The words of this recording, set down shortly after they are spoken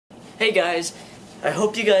Hey guys, I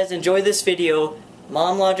hope you guys enjoy this video,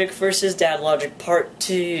 Mom Logic versus Dad Logic Part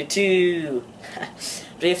 2.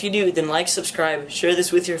 But if you do, then like, subscribe, share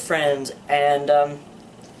this with your friends, and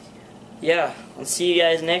yeah, I'll see you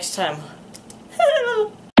guys next time.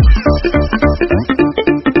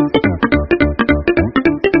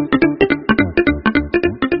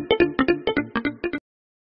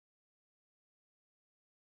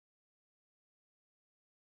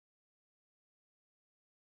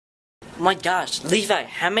 Oh my gosh, Levi,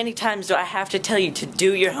 how many times do I have to tell you to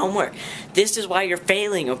do your homework? This is why you're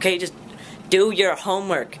failing, okay? Just do your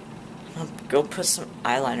homework. Go put some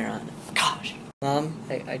eyeliner on. Gosh. Mom,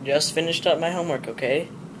 I just finished up my homework, okay?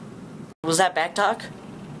 Was that back talk?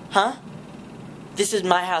 Huh? This is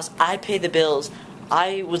my house. I pay the bills.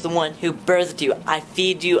 I was the one who birthed you. I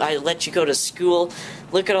feed you. I let you go to school.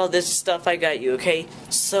 Look at all this stuff I got you, okay?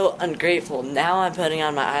 So ungrateful. Now I'm putting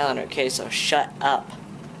on my eyeliner, okay? So shut up.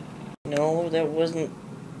 No, that wasn't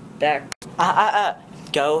back.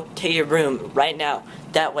 Go to your room right now.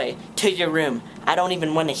 That way, to your room. I don't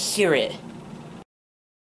even want to hear it.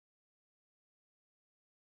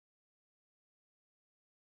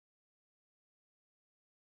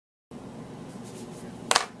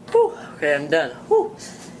 Whew. Okay, I'm done. Whew. I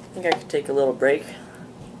think I could take a little break.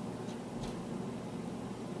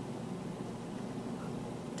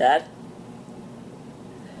 Dad?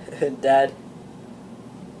 Dad?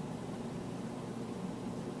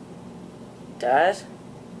 Dad?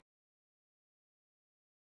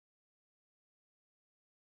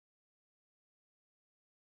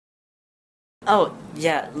 Oh,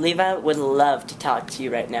 yeah, Levi would love to talk to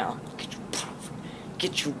you right now.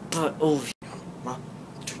 Get your butt over here, Mom.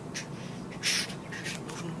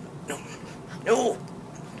 No!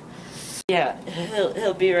 Yeah,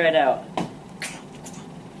 he'll be right out.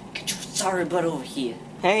 Get your sorry butt over here.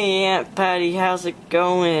 Hey, Aunt Patty, how's it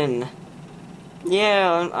going?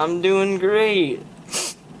 Yeah, I'm doing great.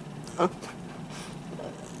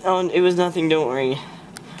 Oh, it was nothing, don't worry.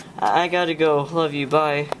 I gotta go. Love you,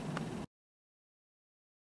 bye.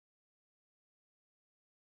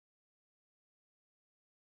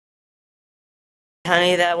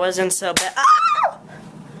 Honey, that wasn't so bad. Ah!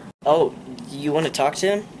 Oh, you want to talk to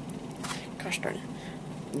him? Gosh darn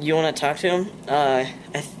it. You want to talk to him?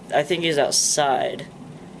 I think he's outside.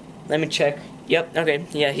 Let me check. Yep, okay,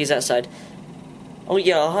 yeah, he's outside. Oh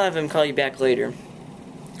yeah, I'll have him call you back later.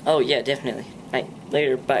 Oh yeah, definitely. Alright,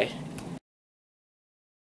 later, bye.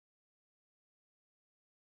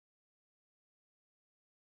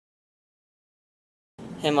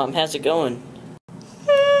 Hey Mom, how's it going?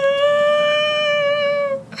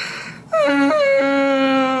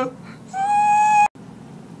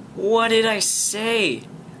 What did I say?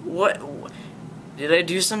 What? Did I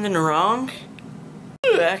do something wrong?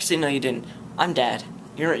 Actually, no, you didn't. I'm Dad.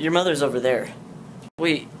 Your mother's over there.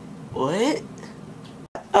 Wait, what?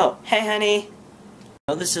 Oh, hey, honey.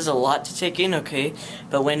 I know this is a lot to take in, okay?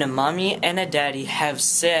 But when a mommy and a daddy have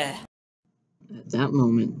said... At that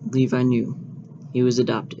moment, Levi knew he was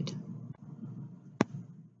adopted.